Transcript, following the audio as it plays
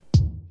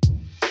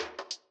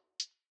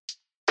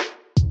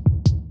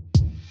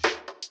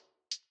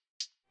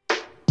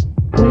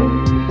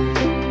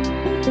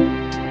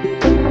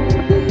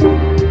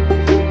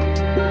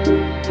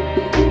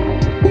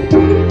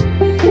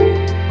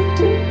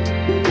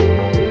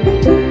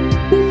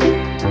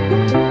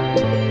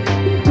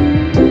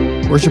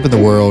Worship in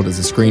the World is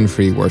a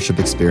screen-free worship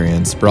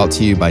experience brought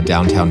to you by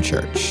Downtown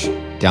Church.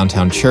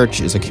 Downtown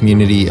Church is a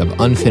community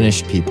of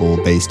unfinished people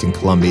based in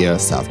Columbia,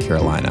 South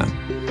Carolina.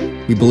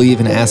 We believe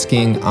in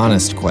asking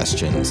honest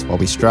questions while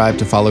we strive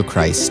to follow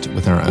Christ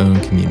within our own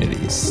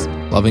communities,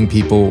 loving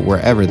people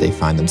wherever they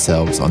find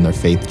themselves on their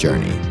faith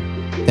journey.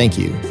 Thank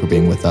you for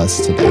being with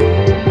us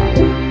today.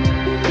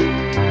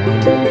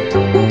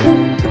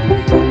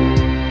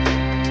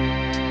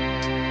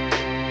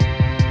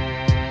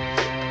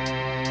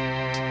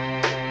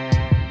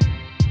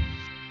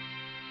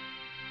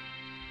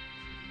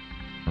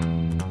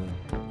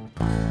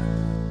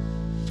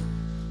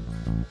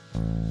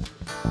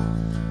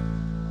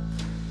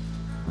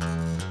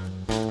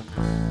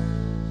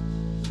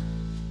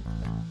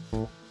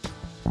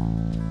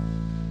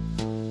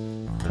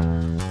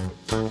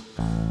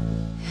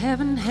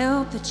 Heaven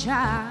help the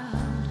child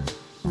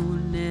who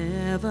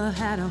never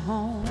had a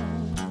home.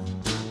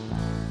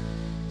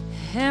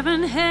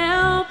 Heaven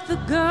help the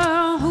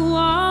girl who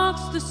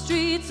walks the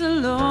streets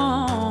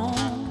alone.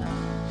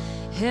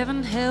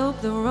 Heaven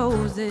help the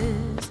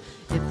roses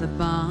if the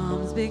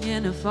bombs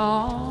begin to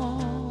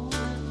fall.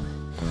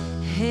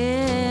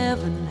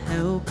 Heaven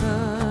help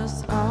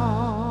us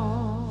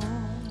all.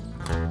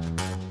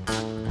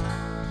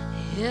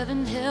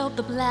 Heaven help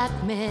the black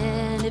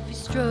man if he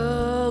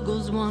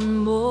struggles one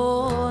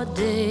more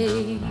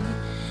day.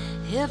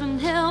 Heaven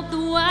help the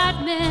white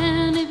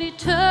man if he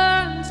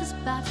turns his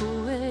back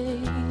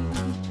away.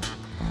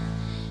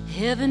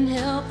 Heaven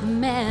help the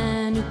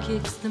man who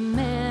kicks the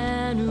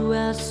man who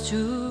has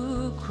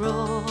to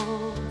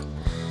crawl.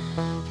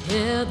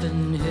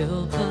 Heaven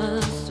help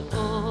us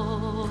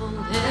all.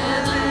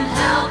 Heaven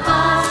help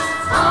us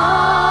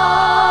all.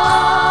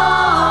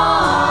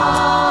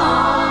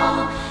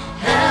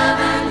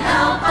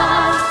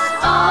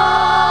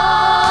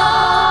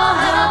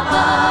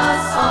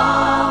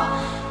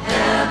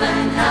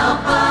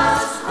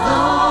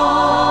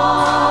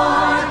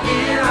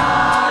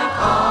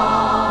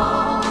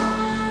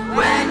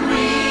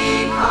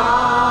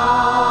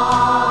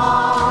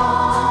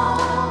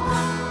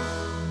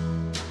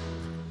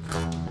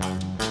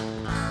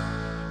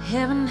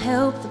 Heaven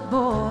help the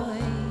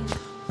boy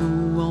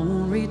who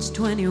won't reach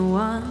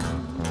 21.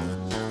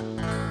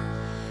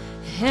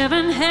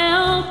 Heaven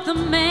help the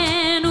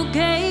man who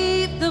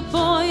gave the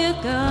boy a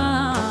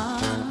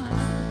gun.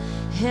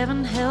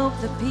 Heaven help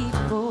the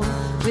people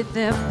with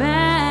their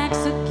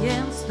backs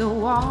against the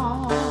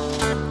wall.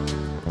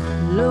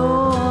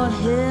 Lord,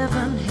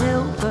 heaven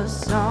help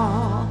us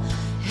all.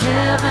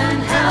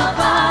 Heaven help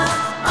us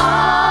all.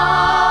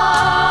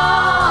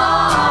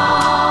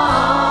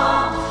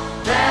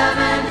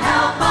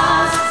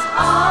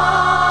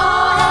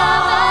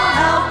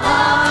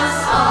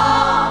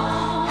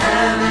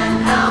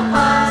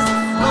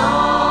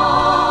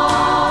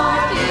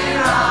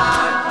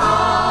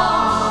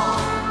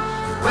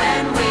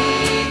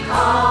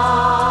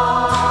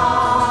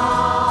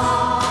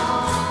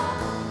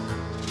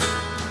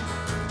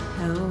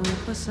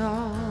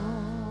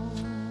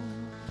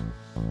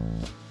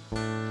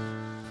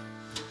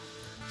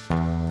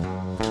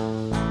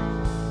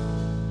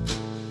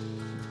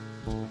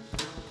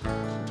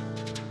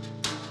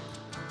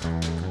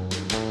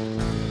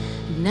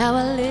 Now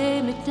I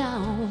lay me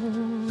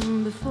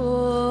down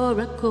before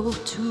I go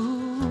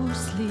to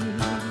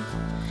sleep.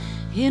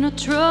 In a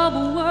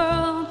troubled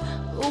world,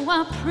 oh,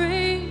 I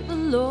pray the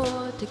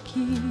Lord to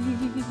keep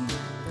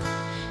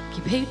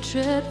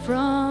hatred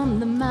from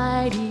the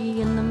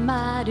mighty and the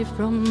mighty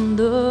from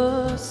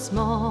the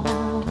small.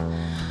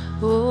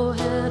 Oh,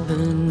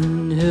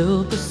 heaven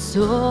help us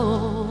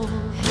all.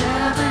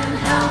 Heaven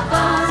help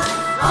us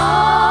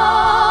all.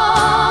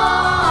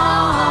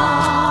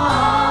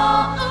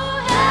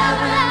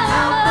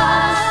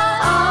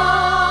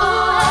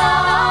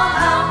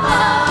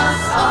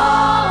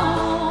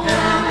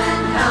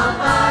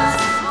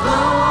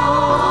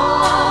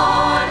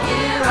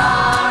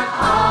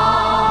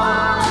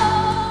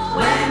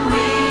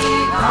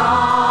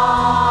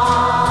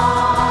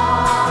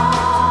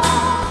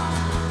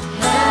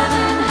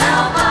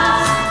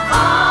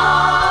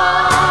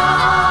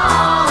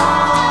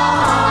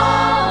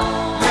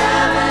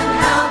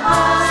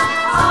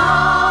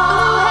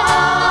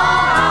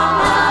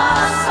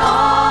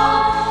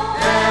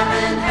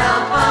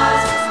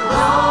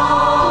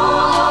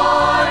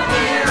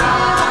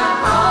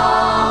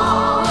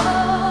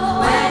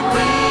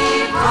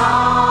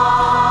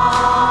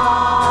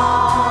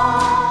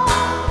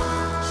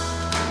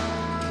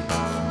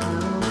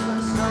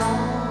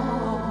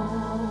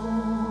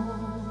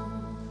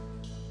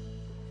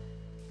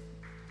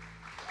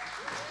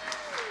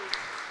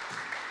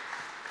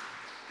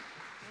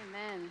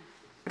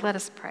 Let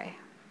us pray.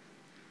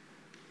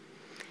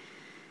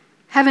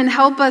 Heaven,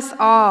 help us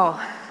all.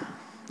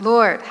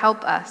 Lord,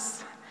 help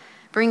us.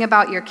 Bring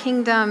about your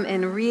kingdom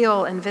in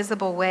real and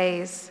visible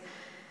ways.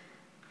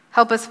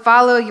 Help us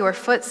follow your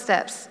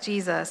footsteps,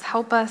 Jesus.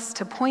 Help us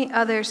to point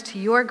others to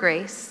your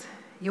grace,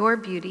 your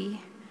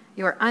beauty,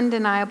 your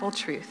undeniable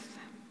truth.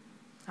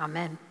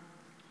 Amen.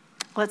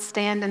 Let's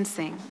stand and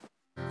sing.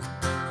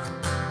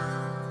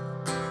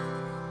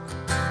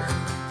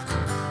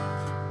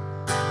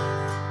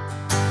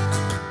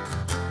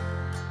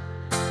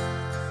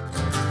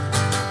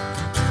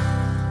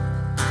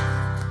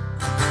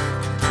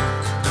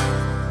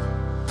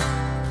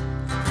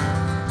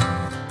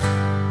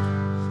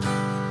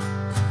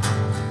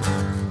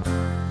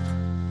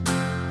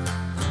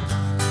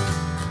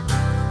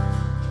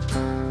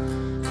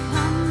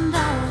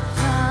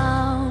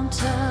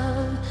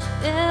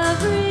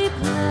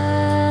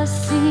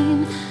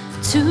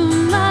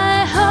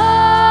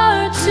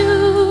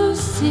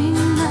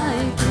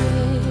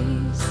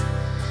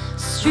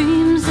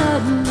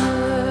 of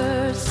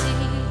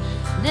mercy,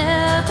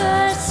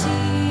 never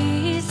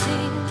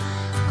ceasing,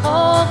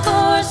 call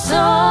for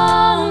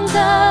songs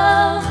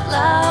of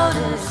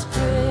loudest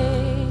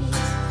praise.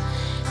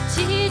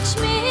 Teach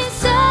me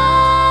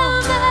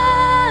some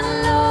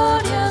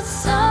melodious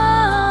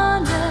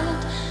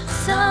sonnet,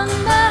 sung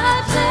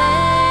by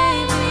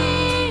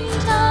flaming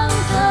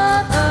tongues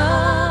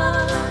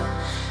above.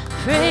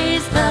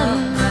 Praise the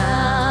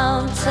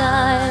mount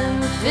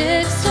I'm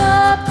fixed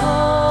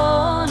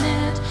upon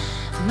it,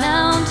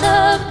 mount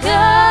of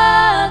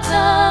God's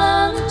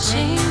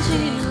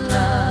unchanging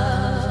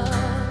love.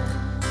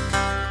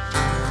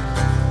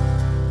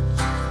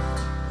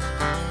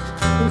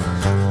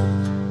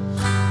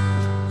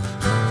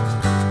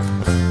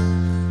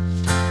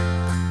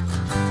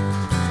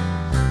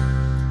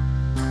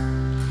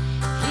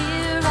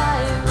 Here I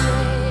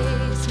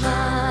raise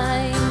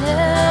mine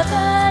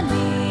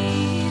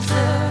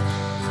Ebenezer,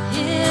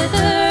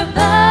 hither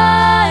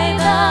by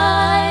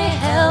thy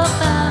help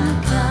I'm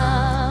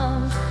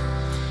come,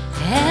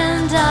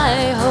 and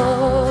I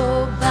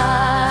hope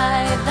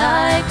by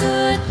thy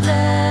good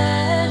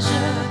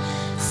pleasure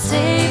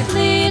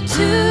safely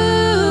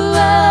to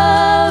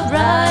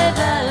arrive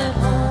at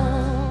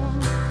home.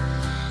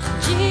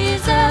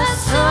 Jesus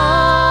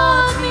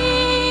sought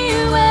me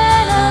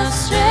when a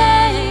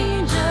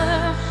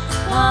stranger,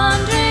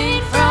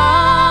 wandering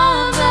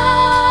from the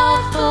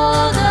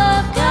fold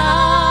of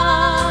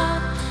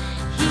God.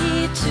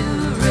 He to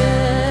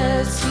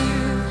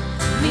rescue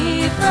me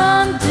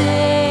from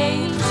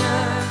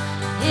danger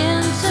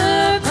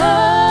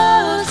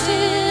interposed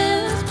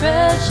his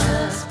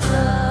precious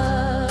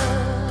blood.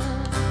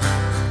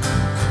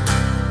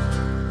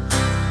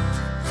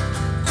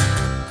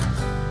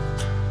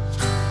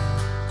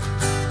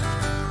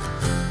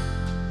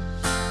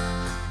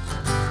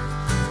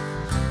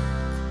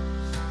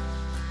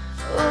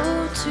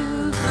 Oh,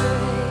 to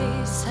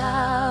grace,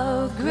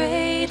 how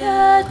great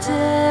a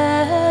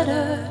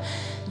debtor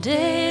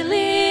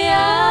daily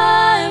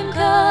I'm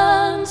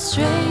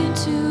constrained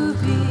to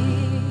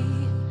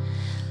be.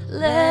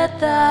 Let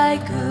thy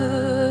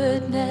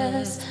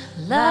goodness,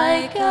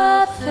 like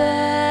a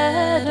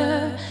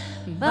fetter,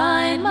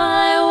 bind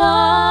my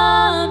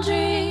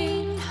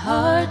wandering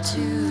heart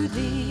to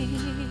thee.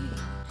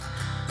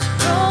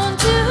 Prone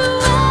to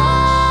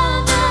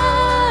wander,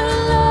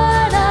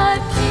 Lord, I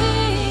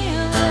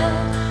feel it.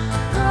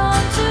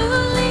 Prone to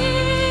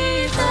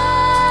leave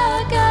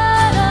the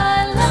God I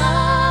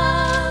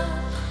love.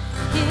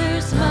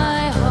 Here's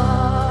my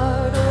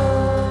heart,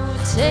 oh,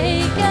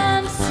 take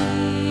and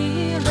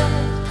seal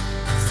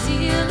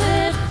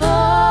it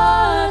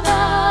for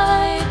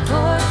thy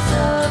courts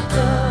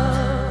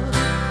above.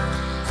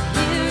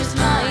 Here's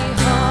my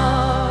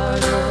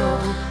heart,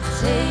 oh,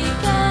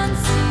 take and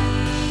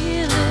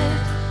seal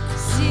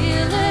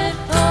it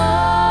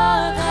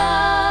for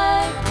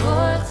thy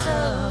courts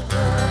above.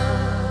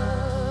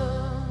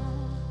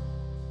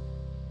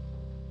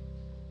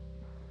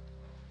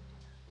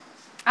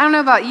 I don't know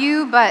about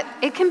you, but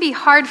it can be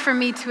hard for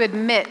me to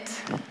admit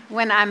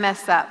when I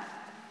mess up.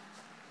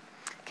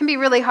 It can be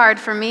really hard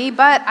for me,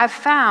 but I've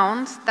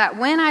found that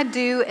when I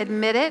do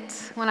admit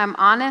it, when I'm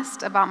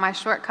honest about my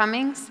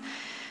shortcomings,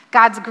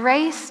 God's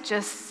grace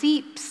just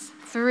seeps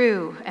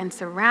through and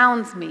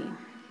surrounds me.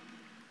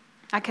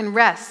 I can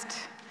rest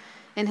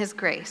in his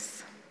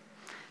grace.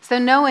 So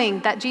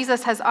knowing that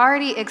Jesus has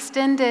already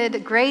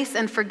extended grace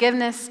and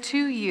forgiveness to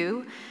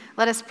you,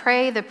 let us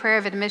pray the prayer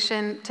of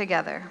admission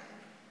together.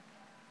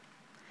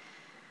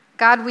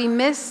 God, we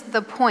miss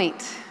the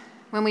point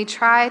when we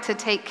try to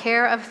take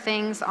care of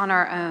things on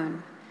our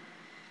own.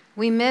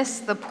 We miss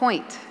the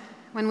point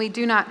when we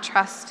do not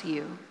trust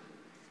you.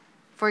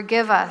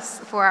 Forgive us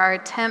for our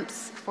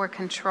attempts for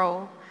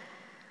control.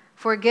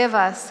 Forgive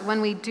us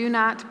when we do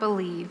not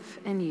believe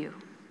in you.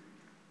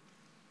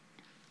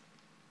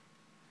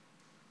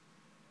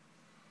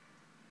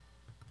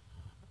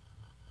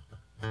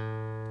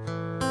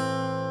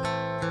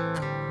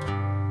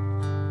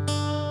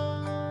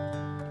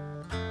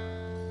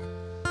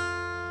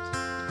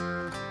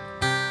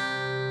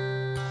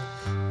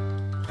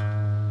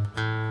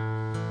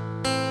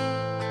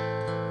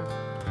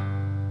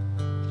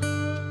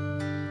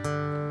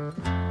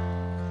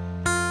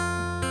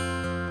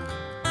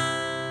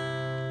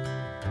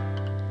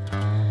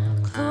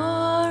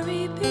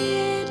 Glory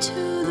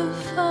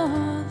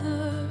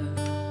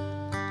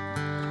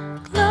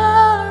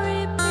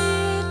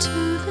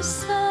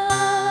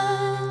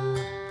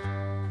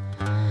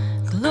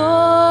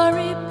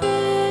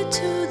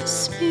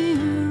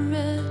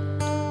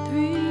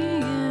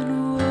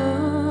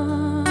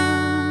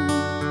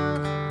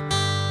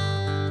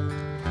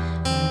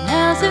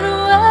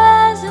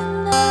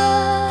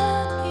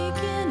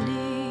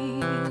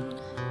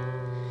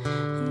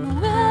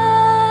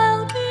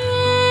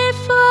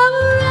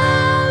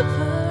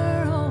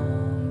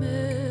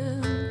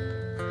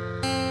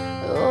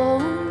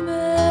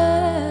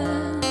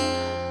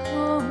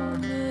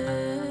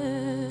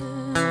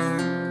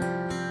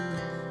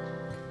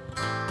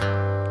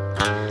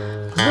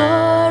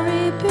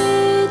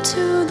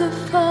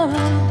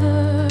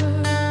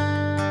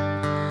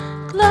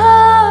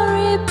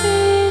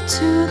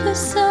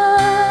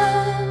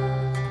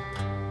Son.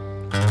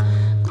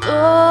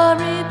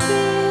 Glory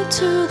be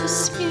to the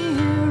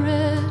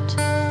Spirit,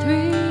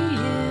 three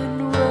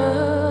in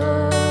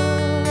one.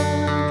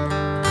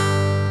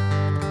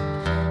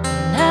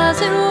 And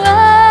as it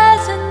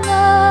was in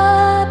the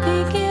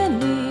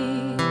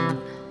beginning,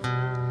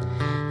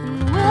 and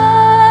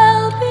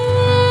will be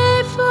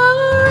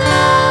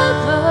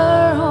forever.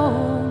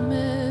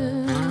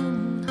 Amen.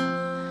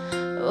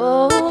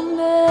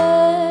 Amen.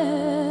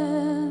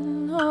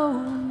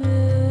 Amen.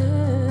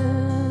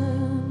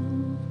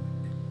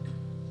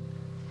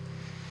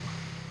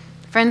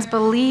 Friends,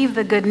 believe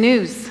the good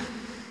news.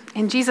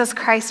 In Jesus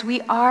Christ,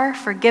 we are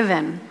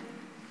forgiven,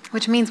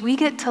 which means we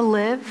get to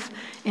live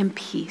in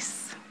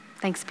peace.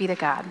 Thanks be to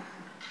God.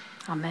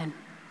 Amen.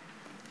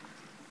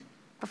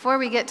 Before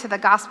we get to the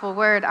gospel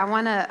word, I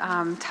want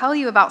to tell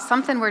you about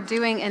something we're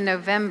doing in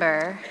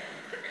November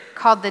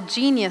called the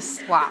Genius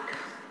Swap.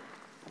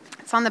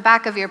 It's on the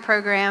back of your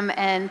program,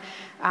 and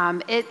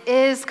it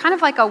is kind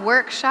of like a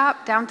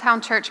workshop.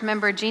 Downtown Church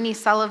member Jeannie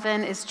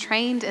Sullivan is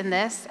trained in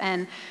this,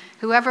 and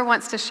whoever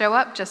wants to show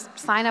up, just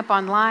sign up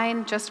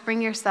online, just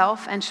bring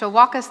yourself, and she'll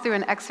walk us through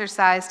an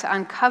exercise to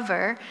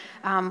uncover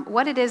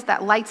what it is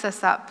that lights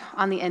us up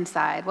on the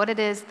inside, what it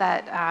is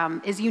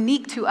that is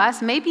unique to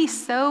us, maybe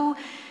so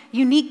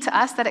unique to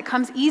us that it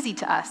comes easy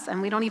to us,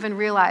 and we don't even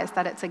realize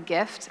that it's a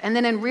gift. And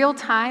then in real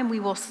time, we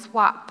will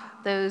swap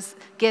those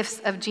gifts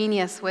of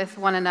genius with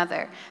one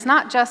another. It's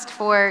not just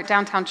for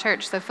Downtown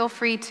Church, so feel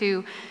free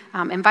to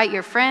invite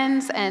your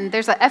friends, and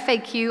there's a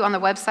FAQ on the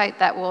website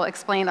that will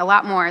explain a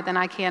lot more than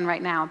I can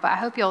right now, but I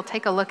hope you'll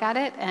take a look at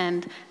it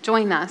and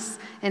join us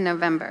in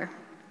November.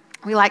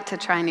 We like to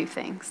try new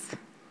things.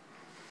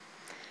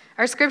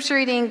 Our scripture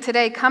reading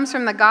today comes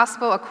from the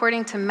Gospel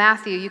according to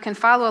Matthew. You can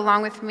follow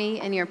along with me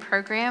in your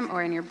program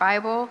or in your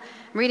Bible.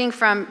 I'm reading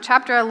from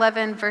chapter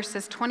 11,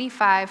 verses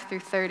 25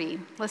 through 30.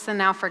 Listen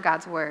now for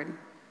God's word.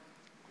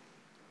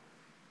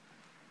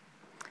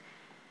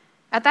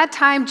 At that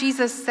time,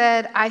 Jesus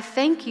said, "I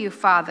thank you,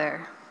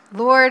 Father,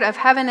 Lord of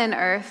heaven and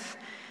earth,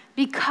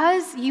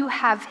 because you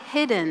have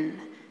hidden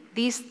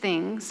these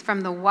things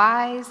from the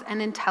wise and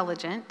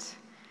intelligent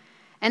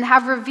and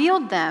have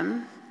revealed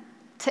them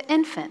to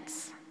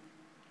infants.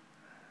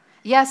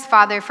 Yes,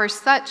 Father, for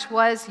such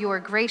was your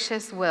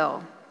gracious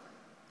will.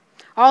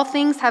 All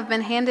things have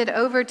been handed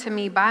over to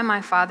me by my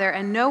Father,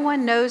 and no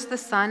one knows the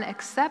Son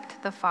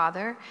except the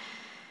Father,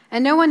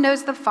 and no one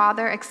knows the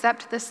Father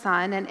except the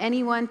Son, and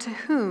anyone to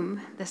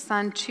whom the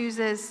Son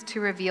chooses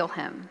to reveal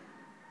him."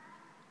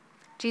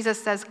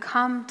 Jesus says,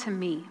 "Come to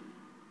me,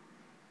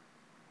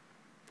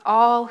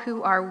 all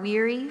who are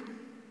weary,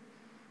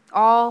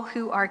 all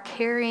who are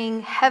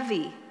carrying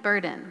heavy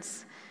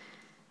burdens,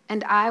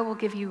 and I will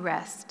give you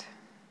rest.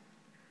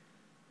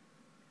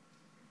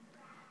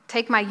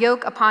 Take my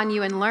yoke upon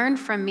you and learn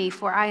from me,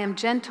 for I am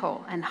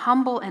gentle and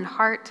humble in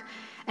heart,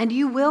 and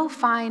you will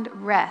find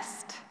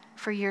rest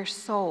for your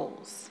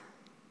souls.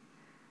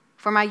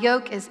 For my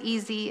yoke is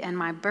easy and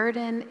my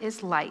burden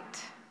is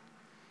light."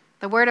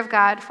 The word of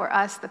God for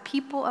us, the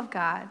people of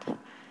God. The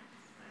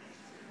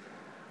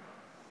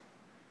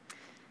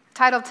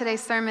title of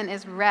today's sermon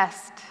is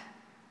Rest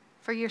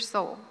for Your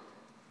Soul.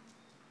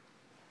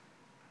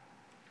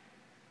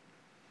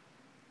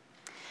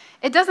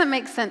 It doesn't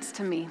make sense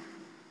to me.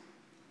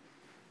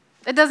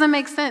 It doesn't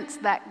make sense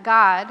that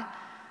God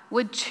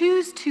would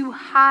choose to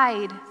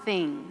hide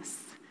things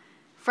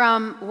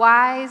from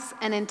wise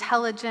and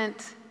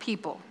intelligent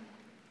people.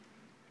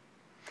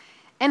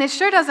 And it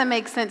sure doesn't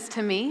make sense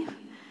to me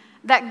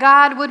that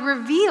God would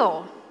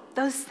reveal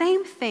those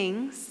same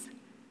things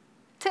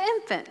to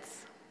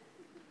infants.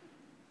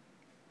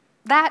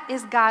 That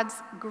is God's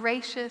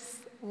gracious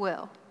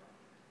will.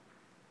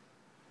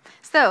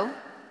 So,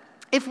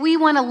 if we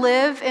want to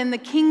live in the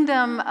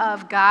kingdom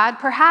of God,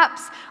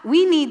 perhaps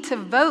we need to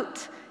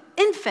vote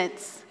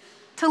infants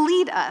to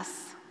lead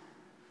us.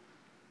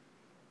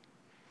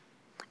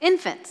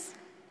 Infants,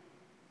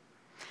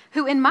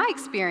 who in my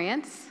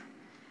experience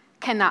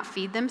cannot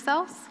feed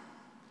themselves,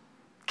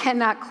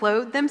 cannot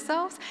clothe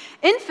themselves.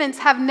 Infants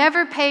have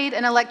never paid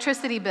an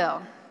electricity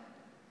bill.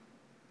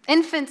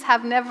 Infants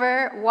have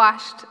never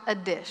washed a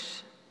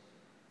dish.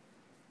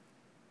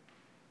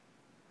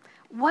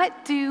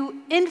 What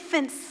do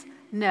infants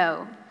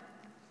know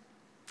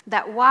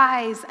that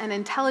wise and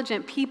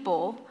intelligent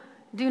people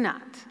do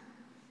not?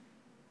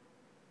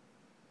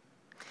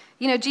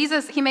 You know,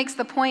 Jesus, he makes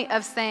the point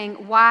of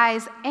saying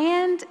wise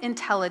and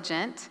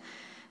intelligent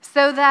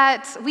so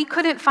that we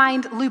couldn't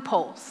find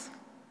loopholes,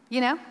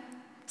 you know?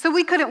 So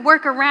we couldn't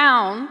work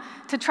around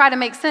to try to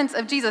make sense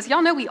of Jesus.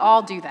 Y'all know we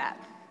all do that,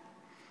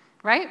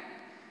 right?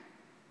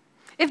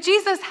 If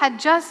Jesus had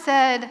just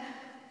said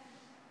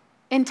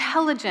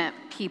intelligent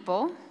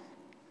people,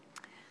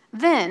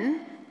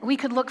 then we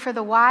could look for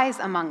the wise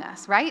among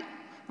us, right?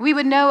 We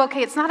would know,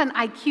 okay, it's not an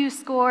IQ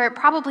score. It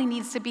probably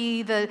needs to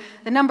be the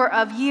number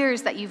of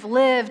years that you've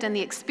lived and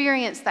the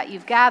experience that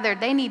you've gathered.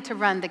 They need to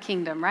run the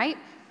kingdom, right?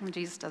 And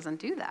Jesus doesn't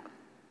do that.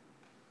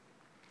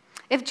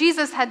 If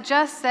Jesus had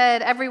just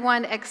said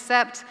everyone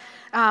except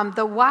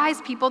the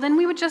wise people, then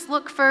we would just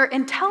look for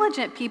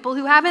intelligent people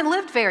who haven't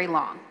lived very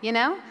long,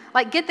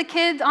 Like get the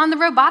kids on the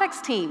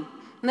robotics team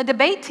and the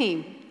debate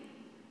team.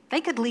 They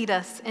could lead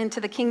us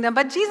into the kingdom,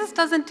 but Jesus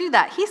doesn't do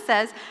that. He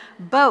says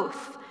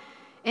both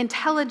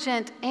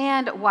intelligent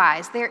and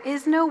wise. There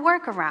is no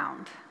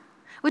workaround,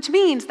 which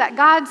means that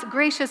God's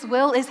gracious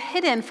will is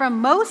hidden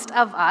from most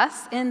of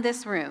us in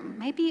this room,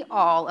 maybe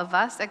all of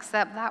us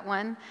except that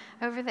one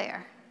over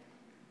there.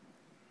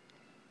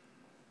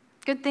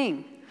 Good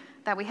thing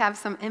that we have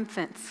some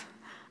infants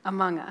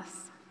among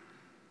us.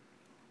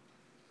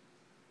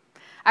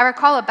 I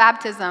recall a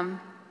baptism,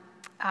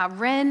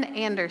 Wren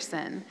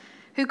Anderson,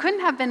 who couldn't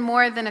have been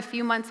more than a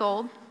few months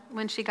old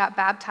when she got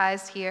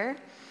baptized here.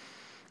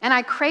 And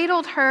I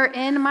cradled her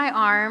in my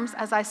arms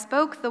as I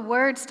spoke the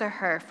words to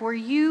her, "For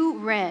you,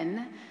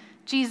 Wren,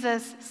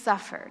 Jesus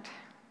suffered.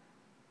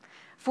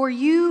 For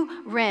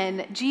you,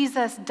 Wren,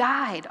 Jesus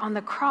died on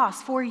the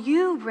cross. For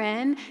you,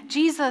 Wren,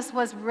 Jesus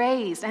was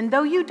raised. And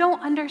though you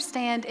don't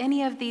understand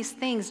any of these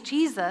things,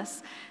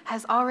 Jesus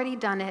has already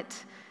done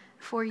it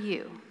for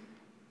you."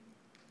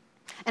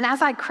 And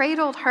as I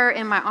cradled her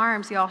in my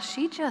arms, y'all,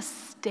 she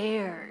just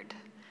stared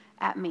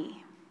at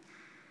me.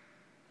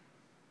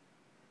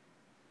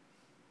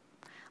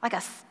 Like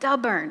a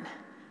stubborn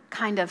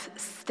kind of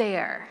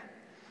stare,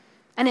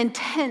 an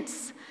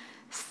intense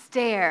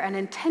stare, an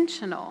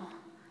intentional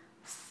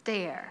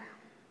stare.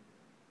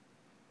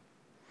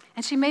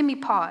 And she made me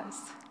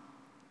pause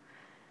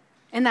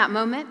in that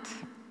moment,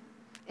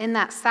 in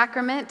that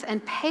sacrament,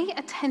 and pay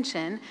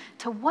attention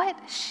to what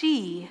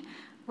she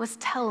was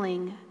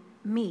telling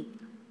me.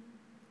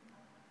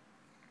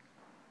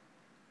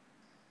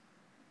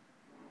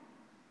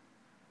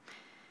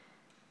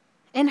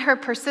 In her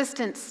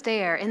persistent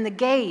stare, in the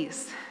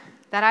gaze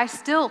that I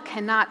still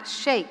cannot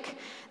shake,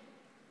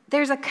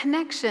 there's a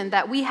connection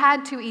that we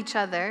had to each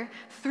other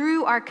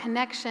through our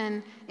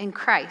connection in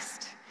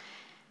Christ.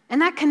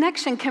 And that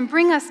connection can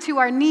bring us to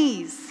our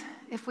knees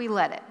if we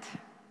let it.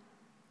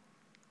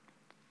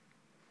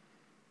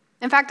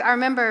 In fact, I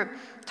remember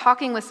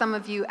talking with some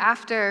of you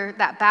after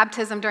that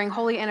baptism during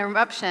Holy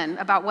Interruption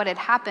about what had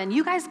happened.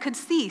 You guys could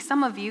see,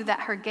 some of you,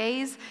 that her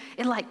gaze,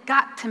 it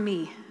got to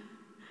me.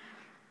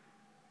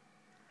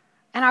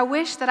 And I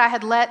wish that I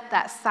had let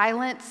that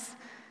silence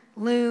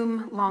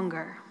loom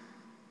longer,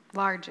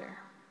 larger.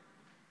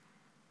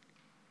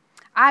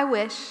 I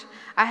wish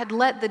I had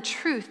let the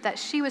truth that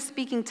she was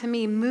speaking to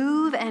me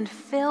move and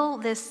fill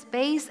this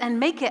space and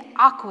make it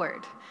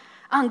awkward,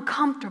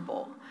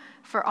 uncomfortable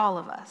for all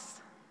of us.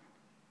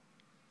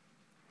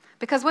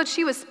 Because what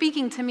she was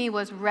speaking to me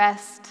was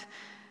rest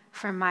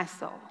for my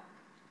soul.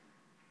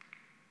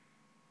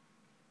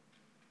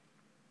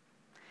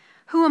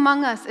 Who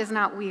among us is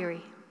not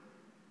weary?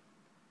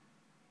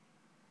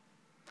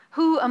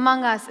 Who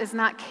among us is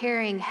not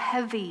carrying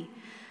heavy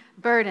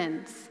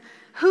burdens?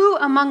 Who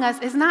among us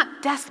is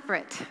not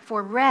desperate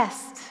for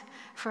rest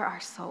for our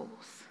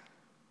souls?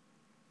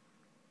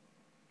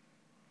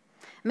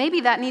 Maybe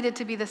that needed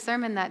to be the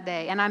sermon that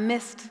day, and I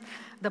missed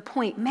the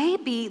point.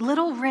 Maybe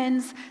little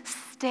Wren's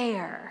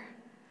stare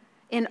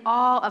in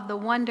awe of the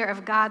wonder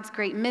of God's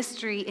great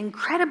mystery,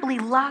 incredibly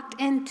locked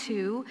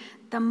into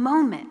the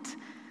moment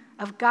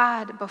of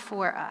God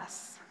before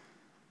us.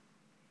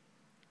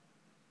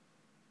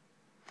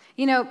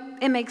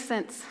 It makes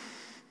sense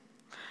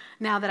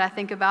now that I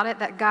think about it,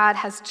 that God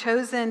has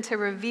chosen to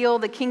reveal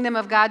the kingdom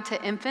of God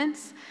to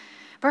infants.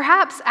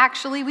 Perhaps,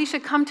 actually, we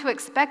should come to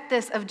expect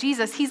this of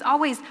Jesus. He's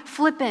always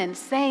flipping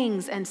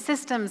sayings and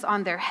systems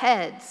on their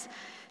heads,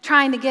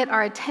 trying to get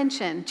our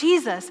attention.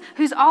 Jesus,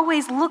 who's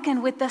always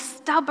looking with the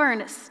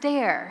stubborn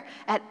stare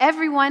at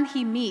everyone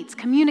he meets,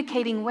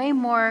 communicating way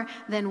more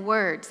than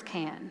words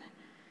can.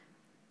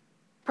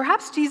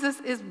 Perhaps Jesus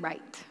is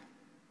right.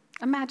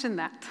 Imagine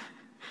that.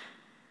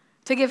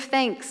 To give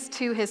thanks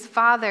to his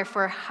Father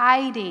for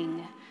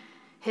hiding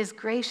his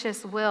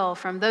gracious will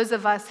from those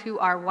of us who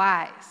are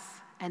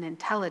wise and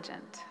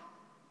intelligent,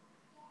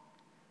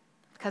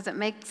 because it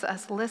makes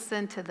us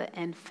listen to the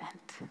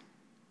infant.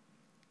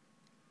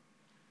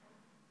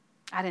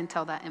 I didn't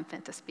tell that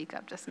infant to speak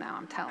up just now,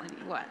 I'm telling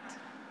you what.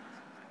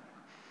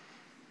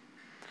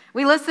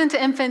 We listen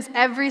to infants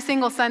every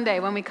single Sunday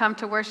when we come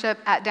to worship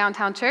at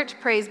Downtown Church.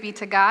 Praise be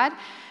to God.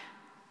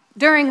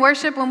 During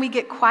worship, when we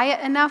get quiet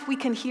enough, we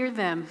can hear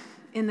them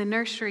in the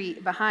nursery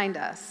behind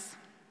us.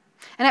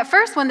 And at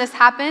first, when this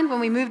happened,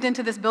 when we moved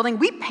into this building,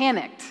 we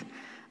panicked.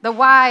 The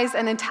wise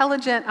and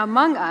intelligent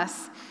among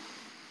us,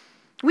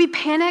 we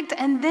panicked,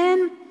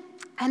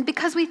 and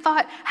because we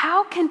thought,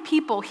 how can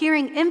people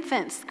hearing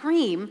infants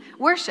scream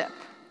worship?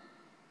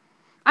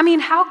 I mean,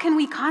 how can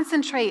we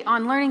concentrate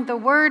on learning the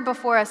word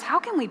before us? How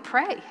can we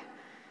pray?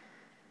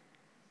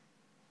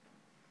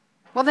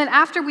 Well, then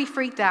after we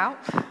freaked out,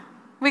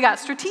 we got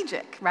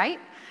strategic, right?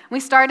 We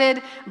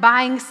started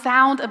buying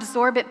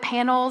sound-absorbent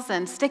panels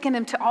and sticking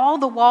them to all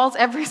the walls,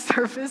 every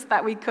surface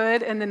that we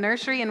could in the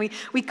nursery, and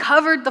we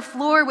covered the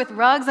floor with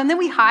rugs, and then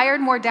we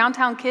hired more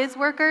downtown kids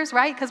workers,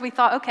 right? Because we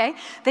thought, okay,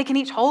 they can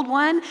each hold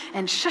one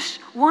and shush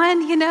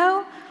one, You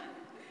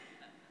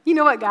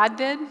know what God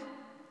did?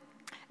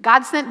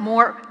 God sent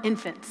more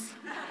infants.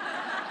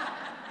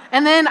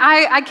 And then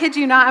I kid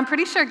you not, I'm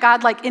pretty sure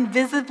God like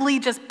invisibly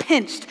just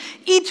pinched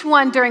each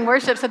one during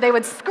worship so they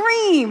would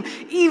scream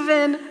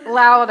even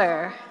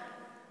louder.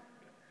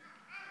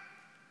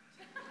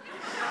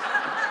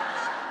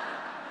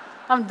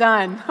 I'm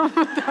done.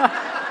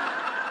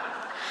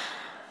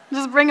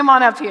 Just bring them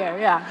on up here,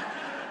 yeah.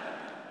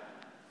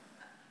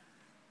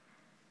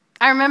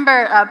 I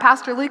remember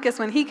Pastor Lucas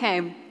when he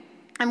came,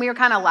 and we were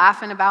kind of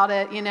laughing about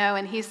it, you know,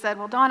 and he said,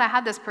 well, Dawn, I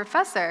had this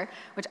professor,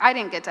 which I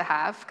didn't get to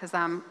have because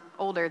I'm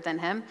older than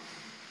him.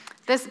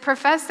 This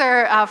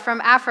professor from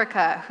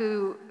Africa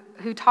who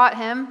taught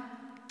him,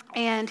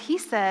 and he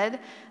said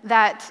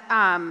that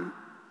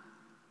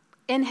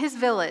in his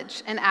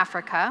village in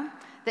Africa,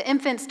 the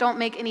infants don't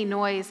make any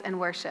noise in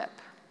worship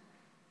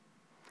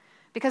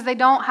because they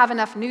don't have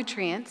enough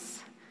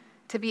nutrients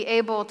to be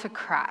able to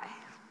cry.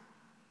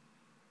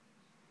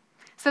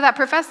 So that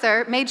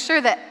professor made sure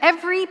that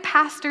every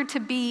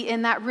pastor-to-be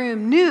in that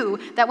room knew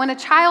that when a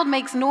child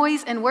makes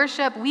noise in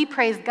worship, we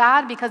praise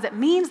God because it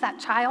means that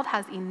child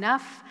has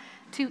enough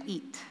to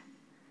eat.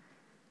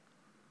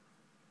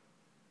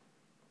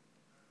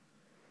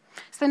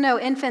 So no,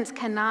 infants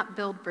cannot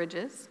build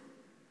bridges.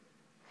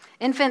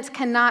 Infants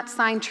cannot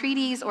sign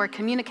treaties or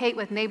communicate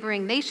with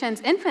neighboring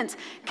nations. Infants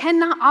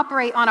cannot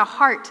operate on a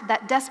heart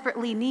that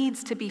desperately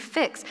needs to be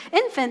fixed.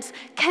 Infants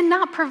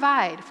cannot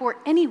provide for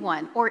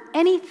anyone or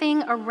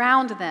anything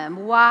around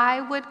them. Why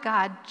would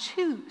God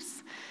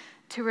choose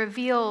to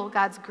reveal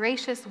God's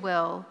gracious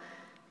will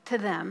to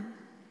them?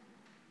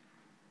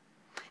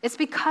 It's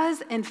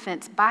because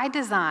infants, by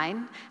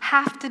design,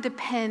 have to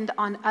depend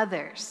on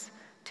others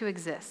to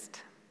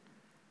exist.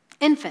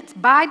 Infants,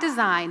 by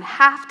design,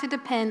 have to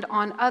depend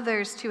on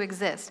others to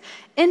exist.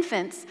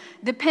 Infants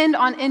depend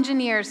on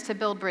engineers to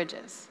build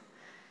bridges.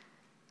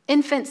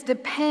 Infants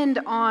depend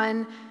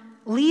on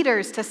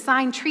leaders to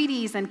sign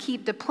treaties and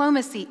keep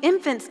diplomacy.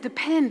 Infants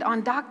depend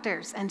on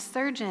doctors and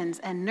surgeons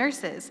and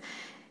nurses.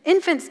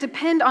 Infants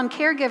depend on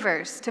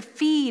caregivers to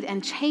feed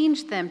and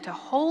change them, to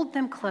hold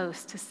them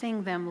close, to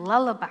sing them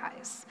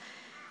lullabies,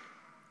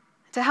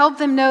 to help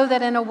them know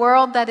that in a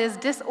world that is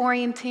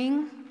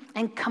disorienting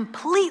and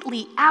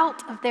completely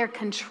out of their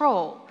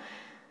control,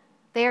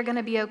 they are going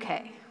to be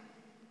okay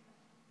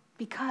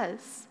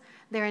because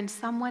they're in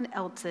someone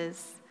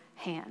else's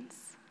hands.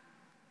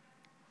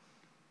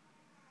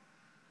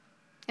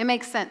 It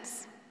makes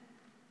sense.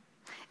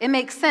 It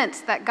makes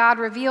sense that God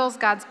reveals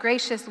God's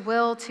gracious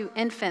will to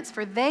infants,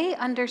 for they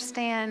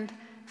understand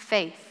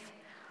faith.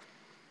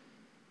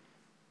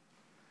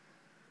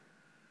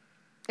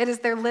 It is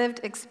their lived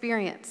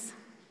experience.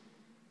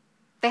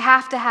 They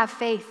have to have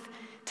faith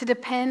to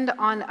depend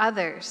on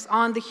others,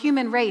 on the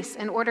human race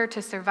in order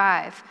to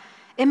survive.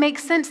 It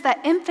makes sense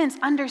that infants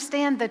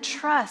understand the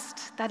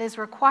trust that is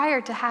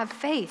required to have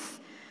faith.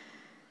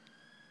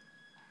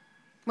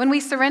 When we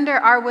surrender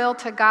our will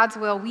to God's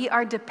will, we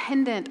are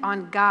dependent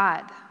on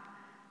God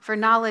for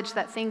knowledge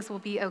that things will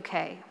be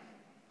okay.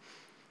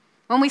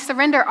 When we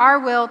surrender our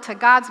will to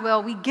God's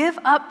will, we give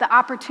up the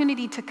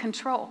opportunity to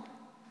control.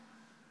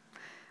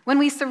 When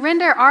we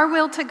surrender our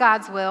will to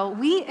God's will,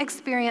 we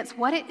experience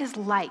what it is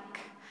like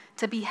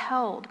to be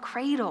held,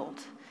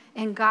 cradled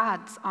in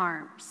God's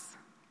arms,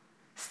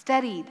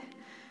 steadied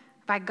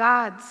by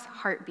God's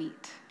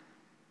heartbeat,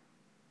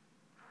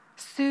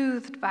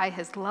 soothed by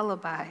his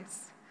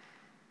lullabies,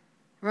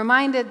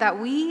 reminded that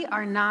we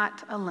are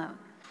not alone,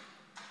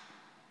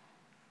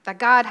 that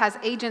God has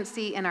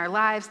agency in our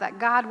lives, that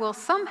God will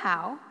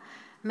somehow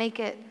make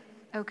it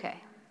okay.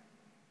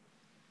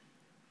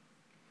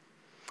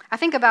 I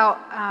think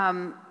about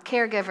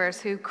caregivers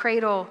who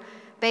cradle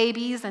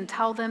babies and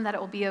tell them that it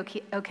will be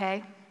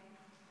okay.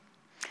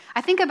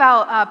 I think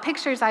about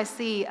pictures I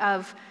see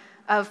of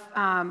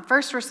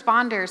first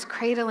responders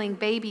cradling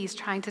babies,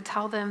 trying to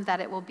tell them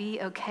that it will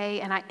be okay,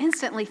 and I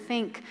instantly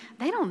think,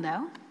 they don't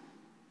know.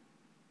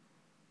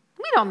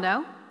 We don't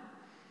know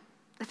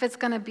if it's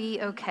going to be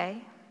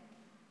okay.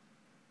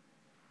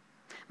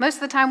 Most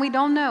of the time, we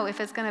don't know if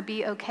it's going to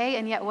be okay,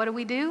 and yet what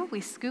do?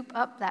 We scoop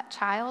up that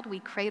child, we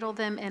cradle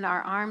them in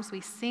our arms,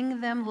 we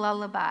sing them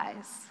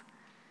lullabies,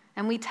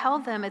 and we tell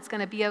them it's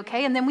going to be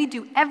okay, and then we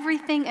do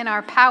everything in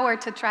our power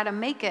to try to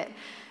make it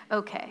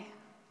okay.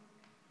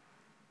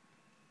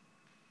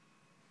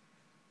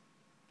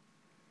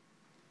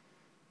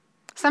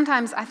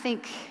 Sometimes I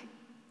think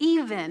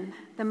even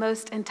the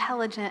most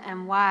intelligent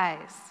and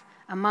wise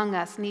among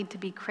us need to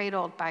be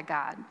cradled by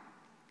God.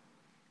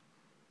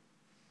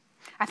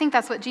 I think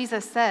that's what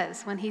Jesus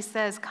says when he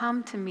says,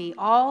 "Come to me,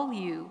 all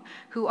you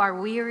who are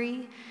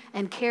weary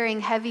and carrying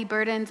heavy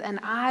burdens, and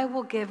I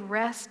will give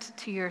rest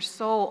to your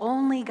soul."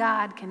 Only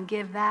God can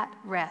give that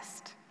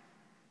rest.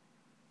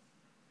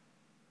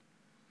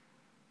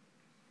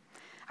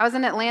 I was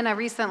in Atlanta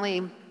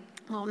recently,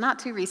 well, not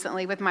too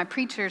recently, with my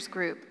preachers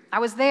group. I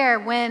was there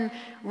when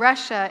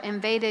Russia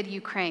invaded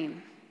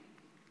Ukraine.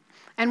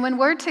 And when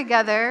we're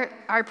together,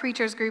 our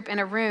preachers group in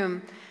a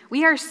room,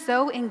 we are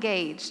so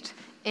engaged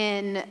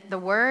in the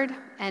Word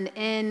and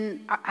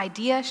in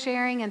idea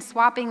sharing and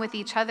swapping with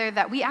each other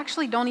that we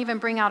actually don't even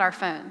bring out our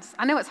phones.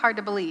 I know it's hard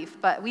to believe,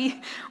 but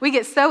we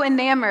get so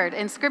enamored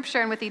in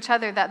Scripture and with each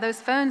other that those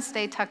phones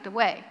stay tucked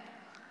away.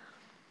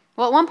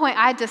 Well, at one point,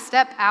 I had to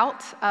step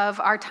out of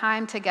our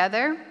time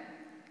together,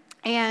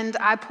 and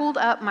I pulled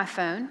up my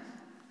phone,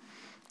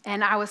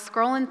 and I was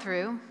scrolling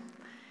through,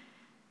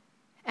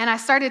 and I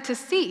started to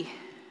see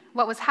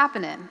what was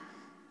happening,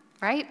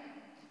 right?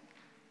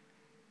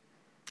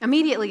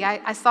 Immediately,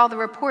 I saw the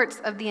reports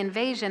of the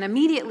invasion.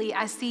 Immediately,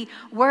 I see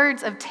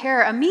words of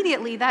terror.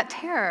 Immediately, that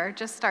terror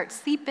just starts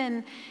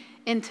seeping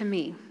into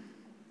me.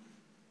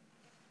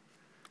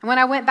 And when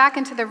I went back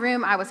into the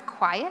room, I was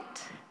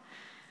quiet,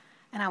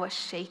 and I was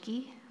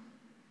shaky.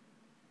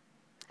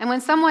 And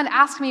when someone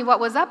asked me what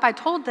was up, I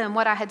told them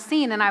what I had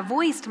seen, and I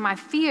voiced my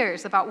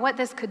fears about what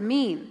this could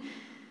mean.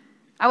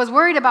 I was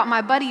worried about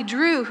my buddy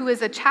Drew, who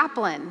is a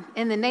chaplain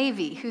in the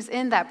Navy, who's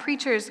in that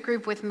preachers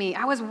group with me.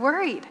 I was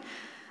worried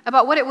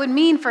about what it would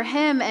mean for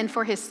him and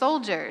for his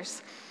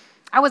soldiers.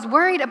 I was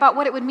worried about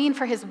what it would mean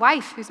for his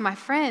wife, who's my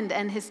friend,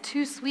 and his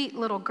 2 sweet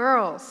little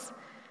girls.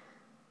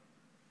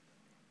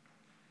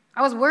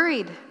 I was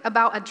worried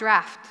about a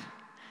draft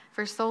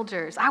for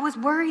soldiers. I was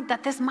worried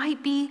that this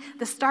might be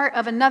the start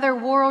of another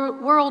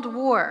world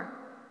war.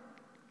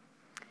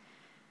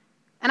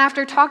 And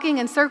after talking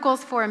in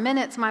circles for a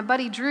minute, my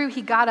buddy Drew,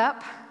 he got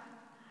up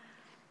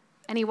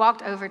and he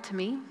walked over to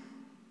me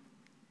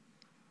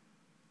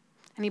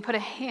and he put a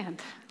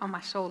hand on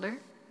my shoulder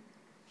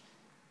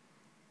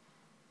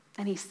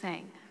and he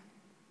sang.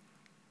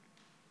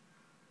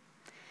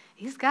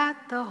 He's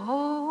got the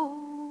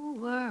whole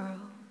world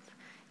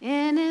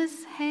in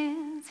his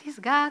hands. He's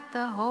got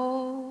the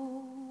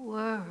whole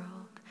world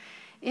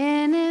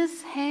in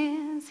his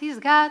hands. He's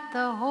got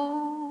the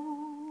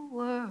whole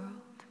world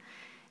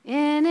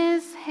in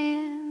his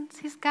hands.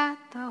 He's got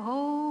the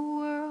whole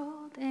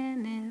world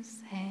in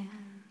his hands.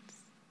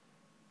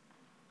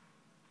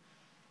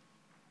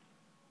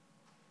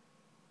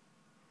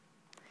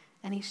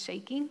 And he's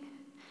shaking.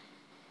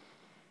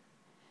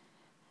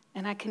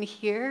 And I can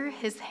hear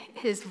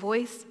his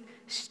voice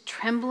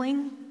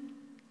trembling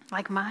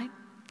like mine.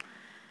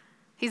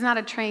 He's not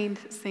a trained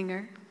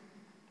singer.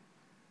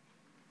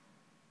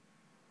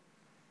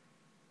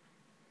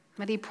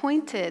 But he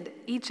pointed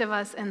each of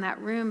us in that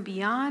room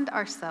beyond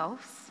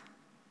ourselves,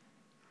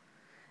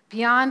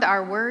 beyond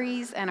our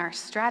worries and our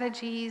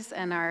strategies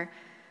and our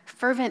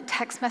fervent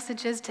text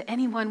messages to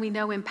anyone we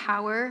know in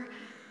power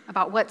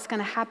about what's going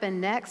to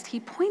happen next. He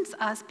points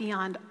us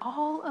beyond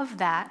all of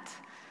that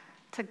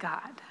to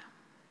God.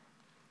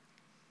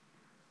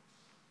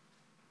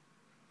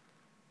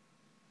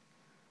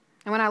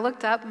 And when I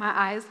looked up, my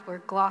eyes were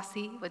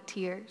glossy with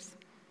tears.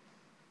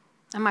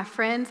 And my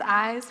friend's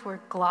eyes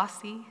were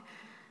glossy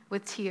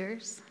with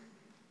tears.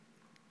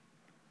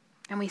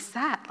 And we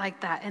sat like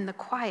that in the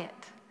quiet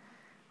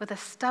with a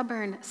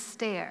stubborn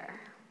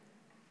stare,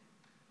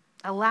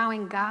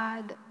 allowing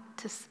God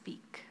to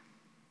speak.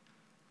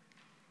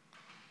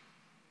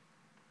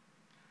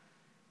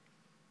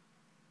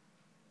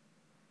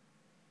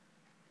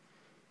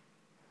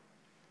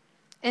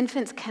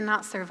 Infants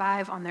cannot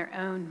survive on their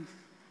own.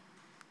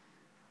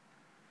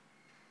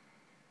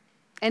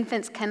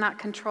 Infants cannot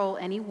control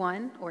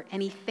anyone or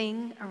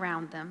anything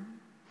around them.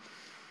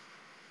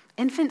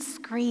 Infants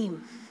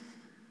scream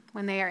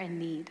when they are in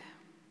need.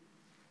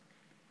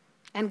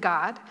 And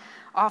God,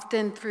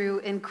 often through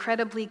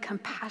incredibly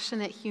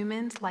compassionate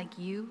humans like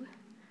you,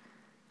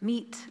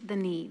 meet the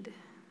need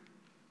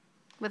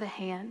with a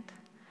hand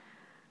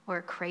or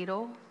a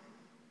cradle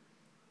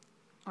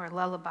or a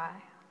lullaby.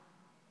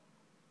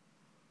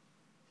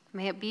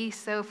 May it be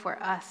so for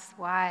us,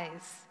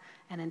 wise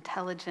and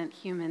intelligent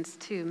humans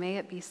too. May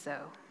it be so.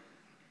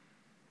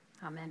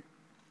 Amen.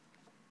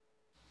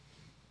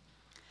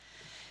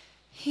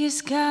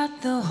 He's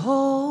got the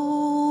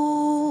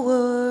whole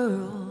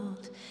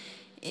world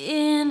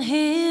in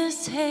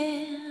his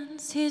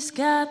hands. He's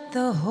got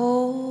the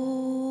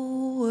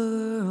whole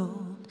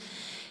world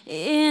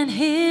in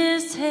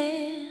his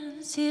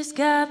hands. He's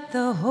got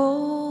the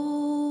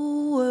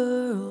whole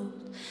world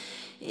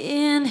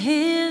in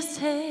his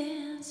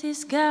hands.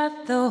 He's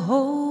got the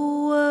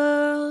whole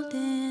world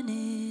in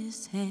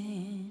his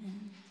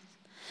hands.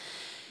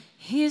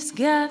 He's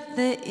got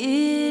the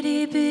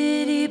itty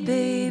bitty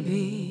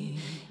baby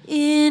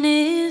in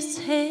his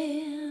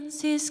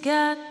hands. He's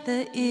got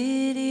the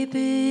itty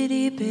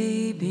bitty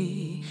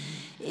baby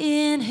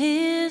in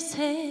his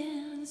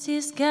hands.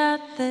 He's got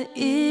the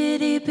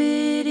itty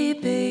bitty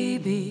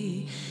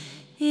baby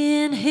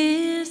in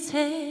his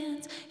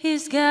hands.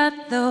 He's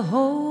got the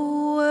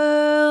whole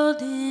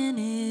world in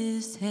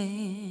his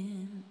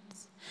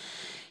hands.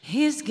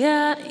 He's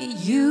got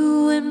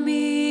you and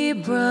me,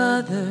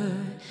 brother,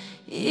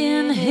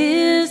 in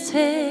his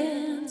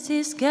hands.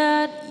 He's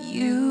got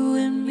you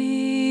and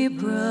me,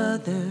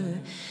 brother,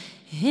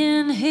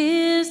 in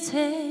his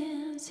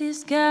hands.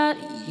 He's got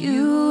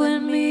you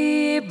and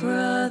me,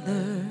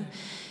 brother,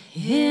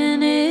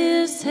 in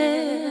his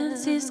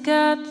hands. He's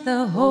got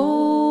the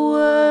whole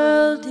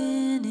world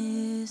in his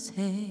hands.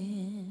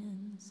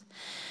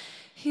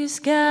 He's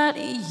got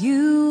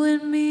you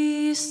and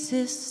me,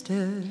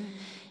 sister,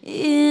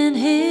 in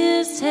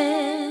his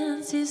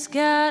hands. He's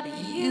got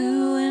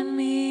you and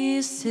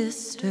me,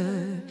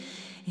 sister,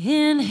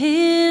 in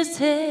his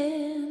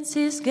hands.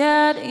 He's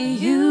got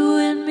you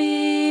and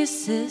me,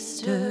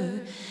 sister,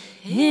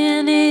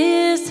 in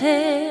his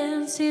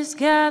hands. He's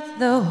got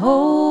the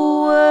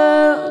whole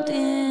world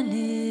in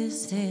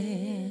his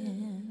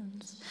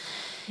hands.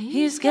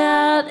 He's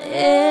got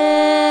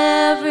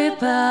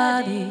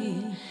everybody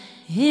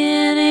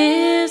in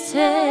his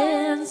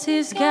hands.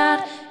 He's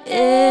got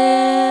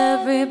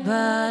everybody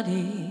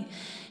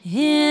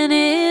in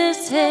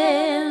his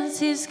hands.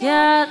 He's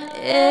got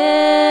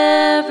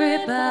everybody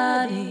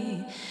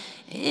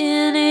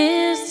in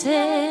his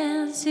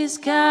hands. He's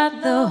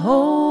got the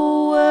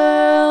whole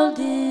world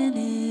in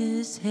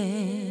his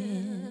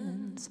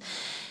hands.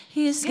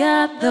 He's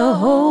got the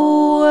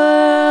whole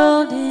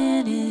world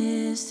in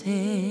his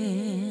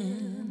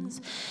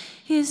hands.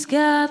 He's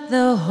got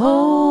the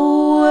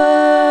whole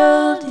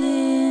world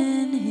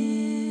in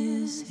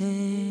his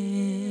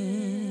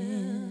hands.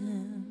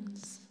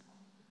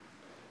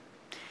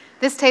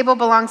 This table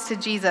belongs to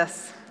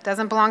Jesus. It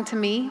doesn't belong to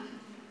me.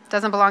 It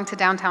doesn't belong to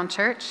Downtown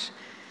Church,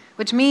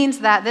 which means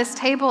that this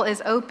table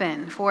is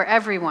open for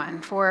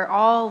everyone, for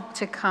all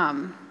to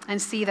come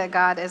and see that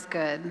God is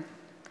good.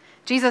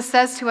 Jesus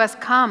says to us,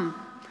 "Come,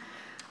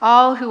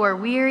 all who are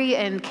weary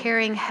and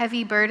carrying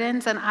heavy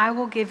burdens, and I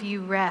will give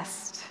you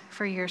rest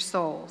for your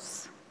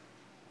souls."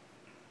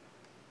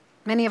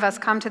 Many of us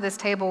come to this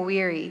table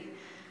weary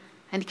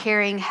and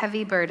carrying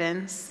heavy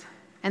burdens,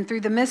 and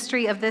through the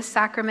mystery of this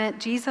sacrament,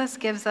 Jesus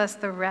gives us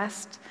the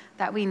rest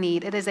that we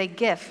need. It is a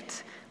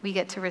gift we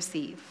get to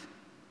receive.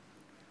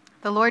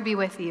 The Lord be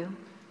with you.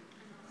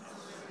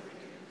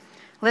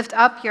 Lift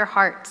up your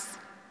hearts.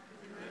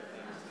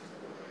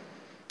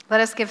 Let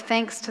us give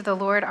thanks to the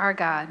Lord our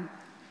God.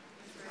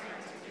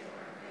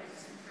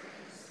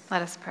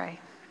 Let us pray.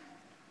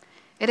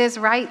 It is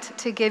right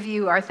to give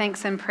you our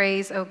thanks and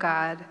praise, O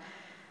God,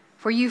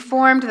 for you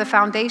formed the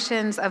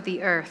foundations of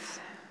the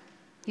earth.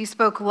 You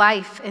spoke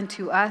life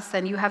into us,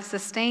 and you have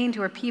sustained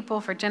your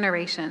people for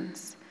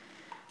generations.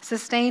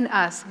 Sustain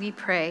us, we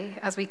pray,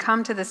 as we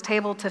come to this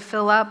table to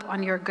fill up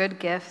on your good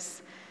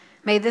gifts.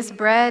 May this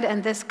bread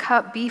and this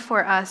cup be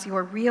for us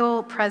your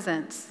real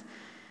presence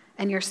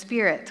and your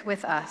spirit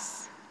with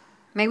us.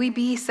 May we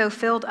be so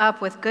filled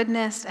up with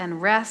goodness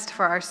and rest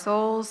for our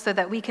souls so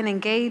that we can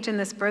engage in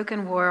this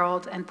broken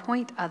world and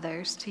point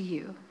others to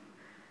you.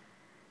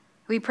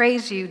 We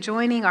praise you,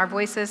 joining our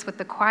voices with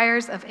the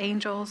choirs of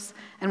angels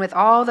and with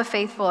all the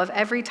faithful of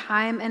every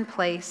time and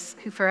place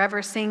who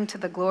forever sing to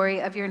the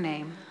glory of your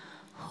name.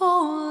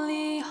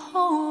 Holy,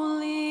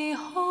 holy,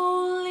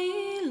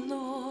 holy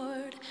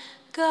Lord,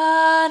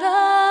 God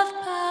of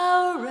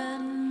power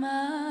and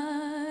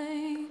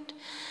might,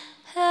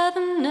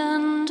 heaven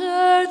and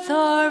earth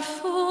are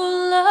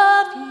full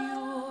of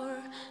your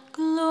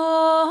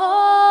glory.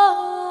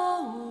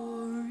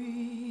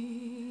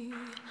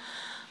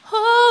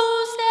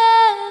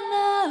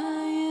 Hosanna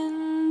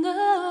in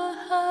the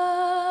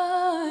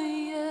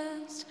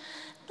highest,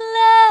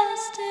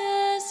 blessed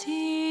is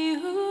he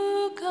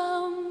who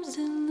comes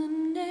in the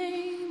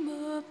name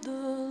of the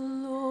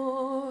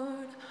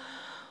Lord.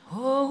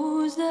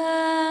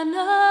 Hosanna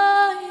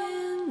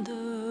in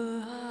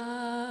the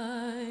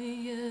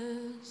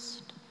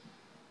highest.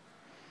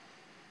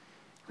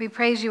 We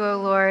praise you,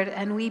 O Lord,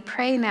 and we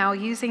pray now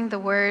using the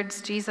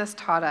words Jesus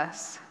taught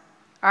us.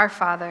 Our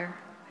Father,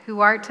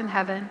 who art in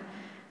heaven,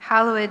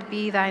 hallowed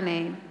be thy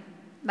name.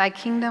 Thy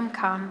kingdom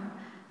come,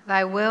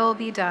 thy will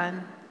be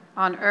done,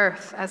 on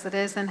earth as it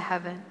is in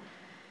heaven.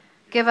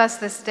 Give us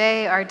this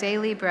day our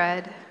daily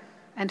bread,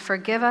 and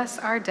forgive us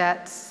our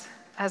debts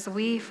as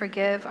we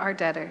forgive our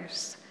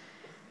debtors.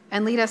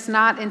 And lead us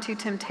not into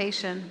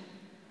temptation,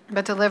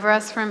 but deliver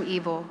us from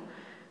evil.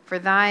 For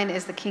thine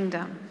is the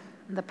kingdom,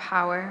 and the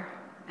power,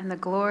 and the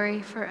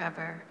glory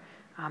forever.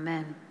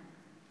 Amen.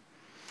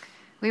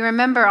 We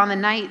remember on the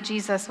night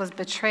Jesus was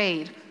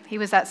betrayed, he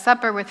was at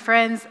supper with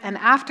friends, and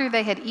after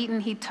they had eaten,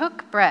 he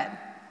took bread.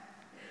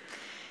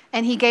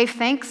 And he gave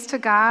thanks to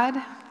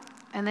God,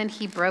 and then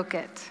he broke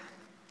it.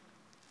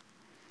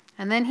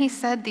 And then he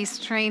said these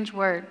strange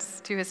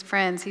words to his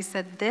friends. He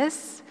said,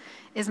 "This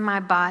is my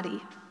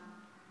body,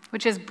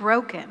 which is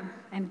broken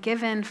and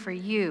given for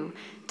you.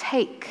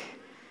 Take,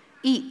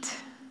 eat,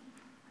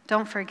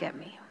 don't forget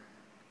me."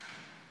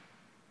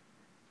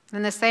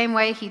 In the same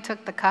way, he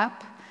took the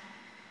cup,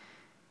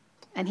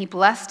 and he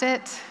blessed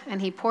it,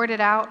 and he poured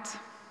it out.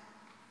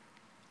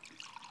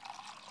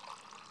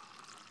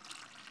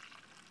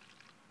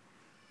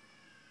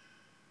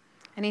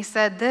 And he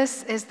said,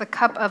 "This is the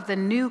cup of the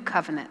new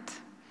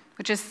covenant,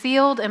 which is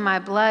sealed in my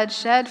blood,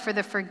 shed for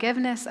the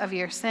forgiveness of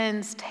your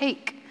sins.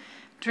 Take,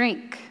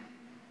 drink,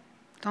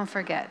 don't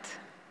forget."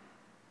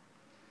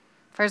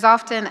 For as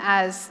often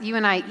as you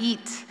and I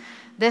eat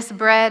this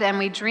bread and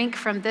we drink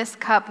from this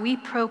cup, we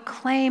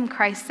proclaim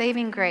Christ's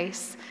saving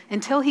grace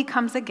until he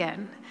comes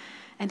again,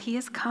 and he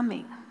is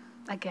coming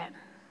again.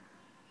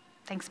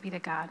 Thanks be to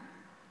God.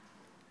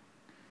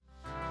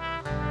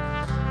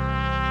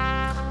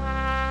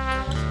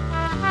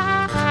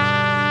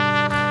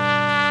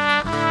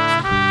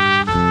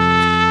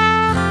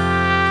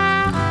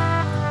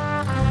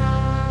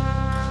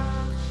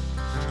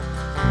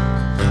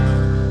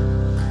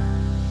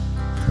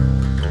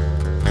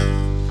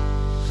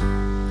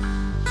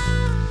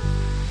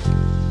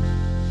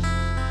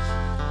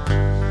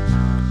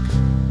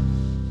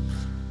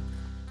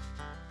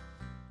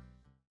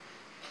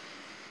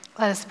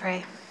 Let us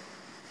pray.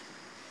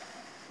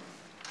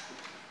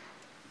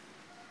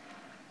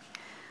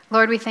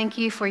 Lord, we thank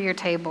you for your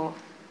table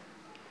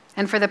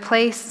and for the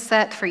place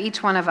set for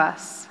each one of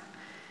us.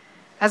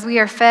 As we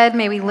are fed,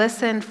 may we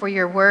listen for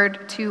your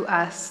word to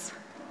us.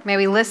 May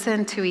we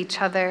listen to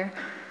each other,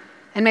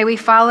 and may we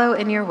follow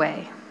in your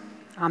way.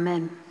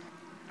 Amen.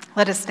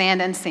 Let us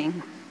stand and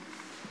sing.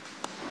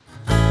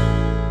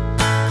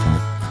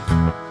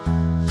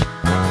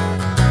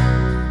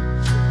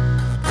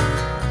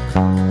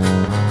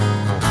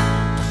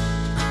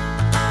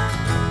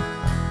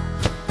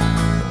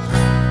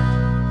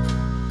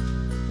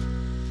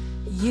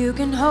 You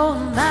can hold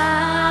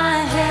my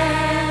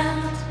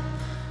hand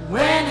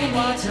when you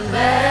need to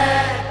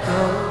let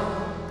go.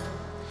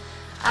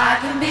 I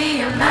can be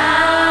your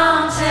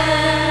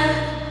mountain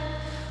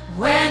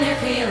when you're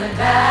feeling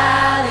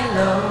valley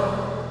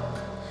low.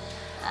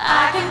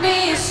 I can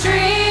be a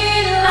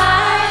street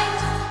light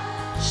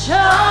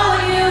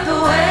showing you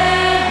the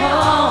way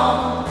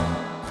home.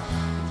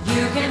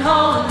 You can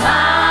hold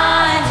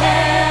my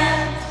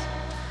hand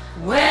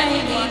when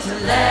you need to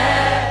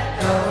let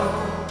go.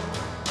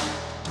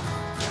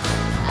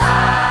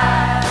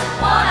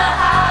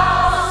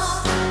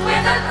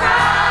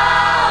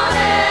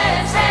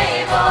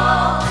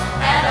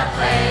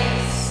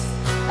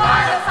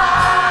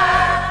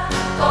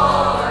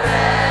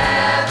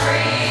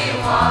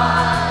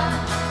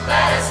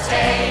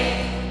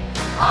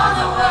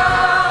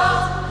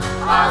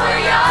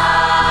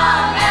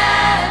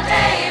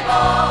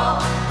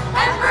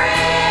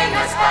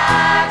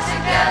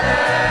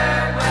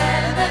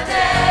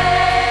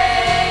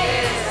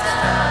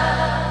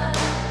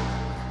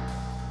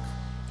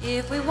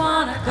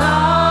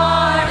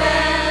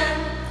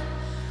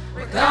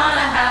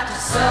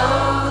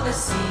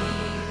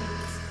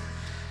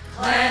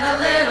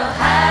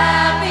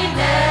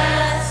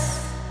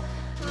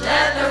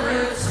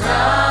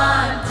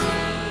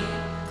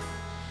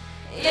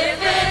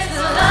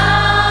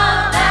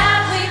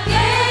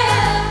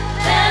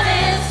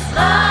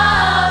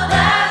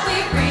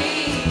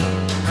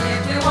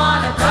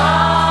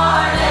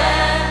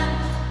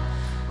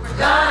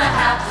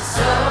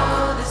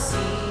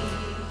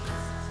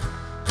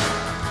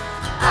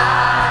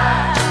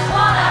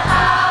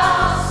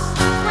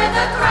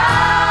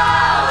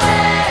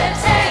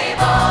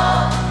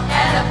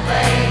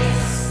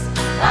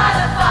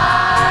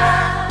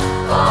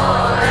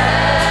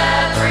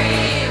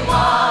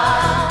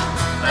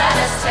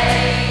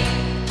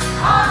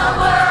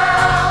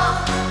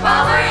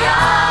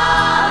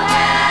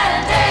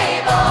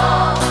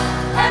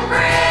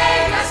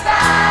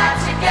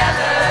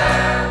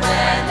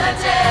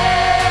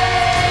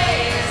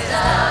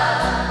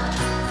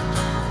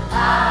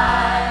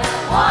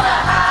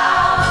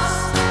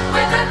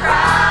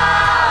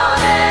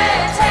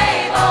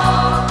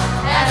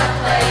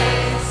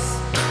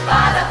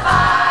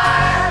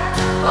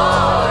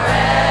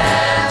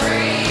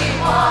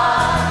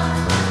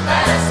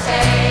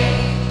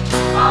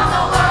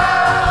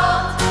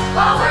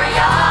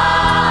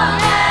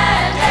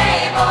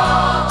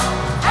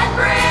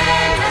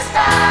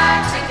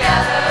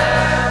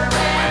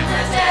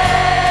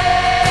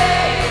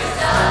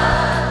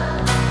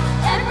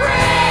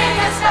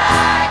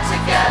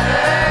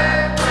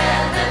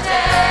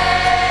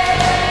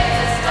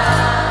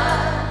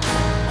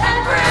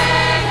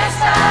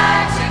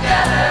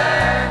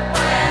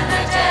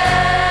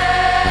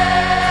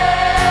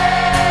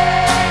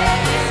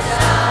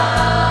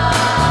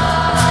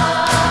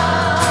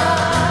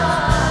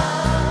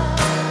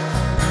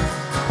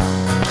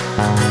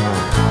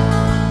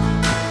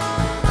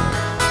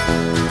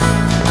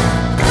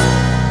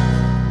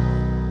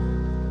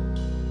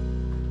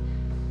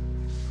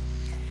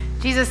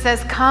 Jesus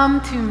says, "Come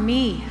to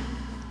me,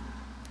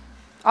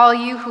 all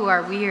you who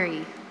are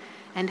weary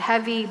and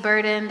heavy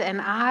burdened, and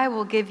I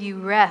will give you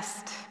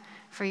rest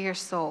for your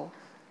soul."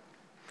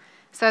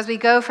 So as we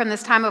go from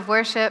this time of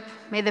worship,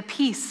 may the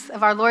peace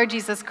of our Lord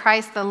Jesus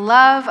Christ, the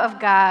love of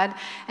God,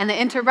 and the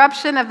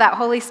interruption of that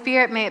Holy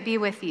Spirit, may it be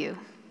with you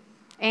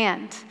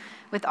and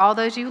with all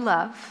those you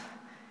love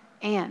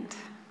and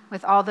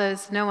with all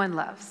those no one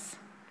loves.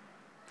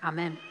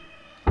 Amen.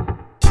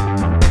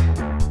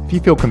 If you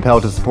feel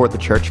compelled to support the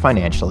church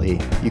financially,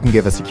 you can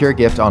give a secure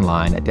gift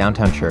online at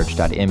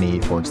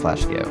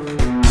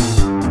downtownchurch.me/give.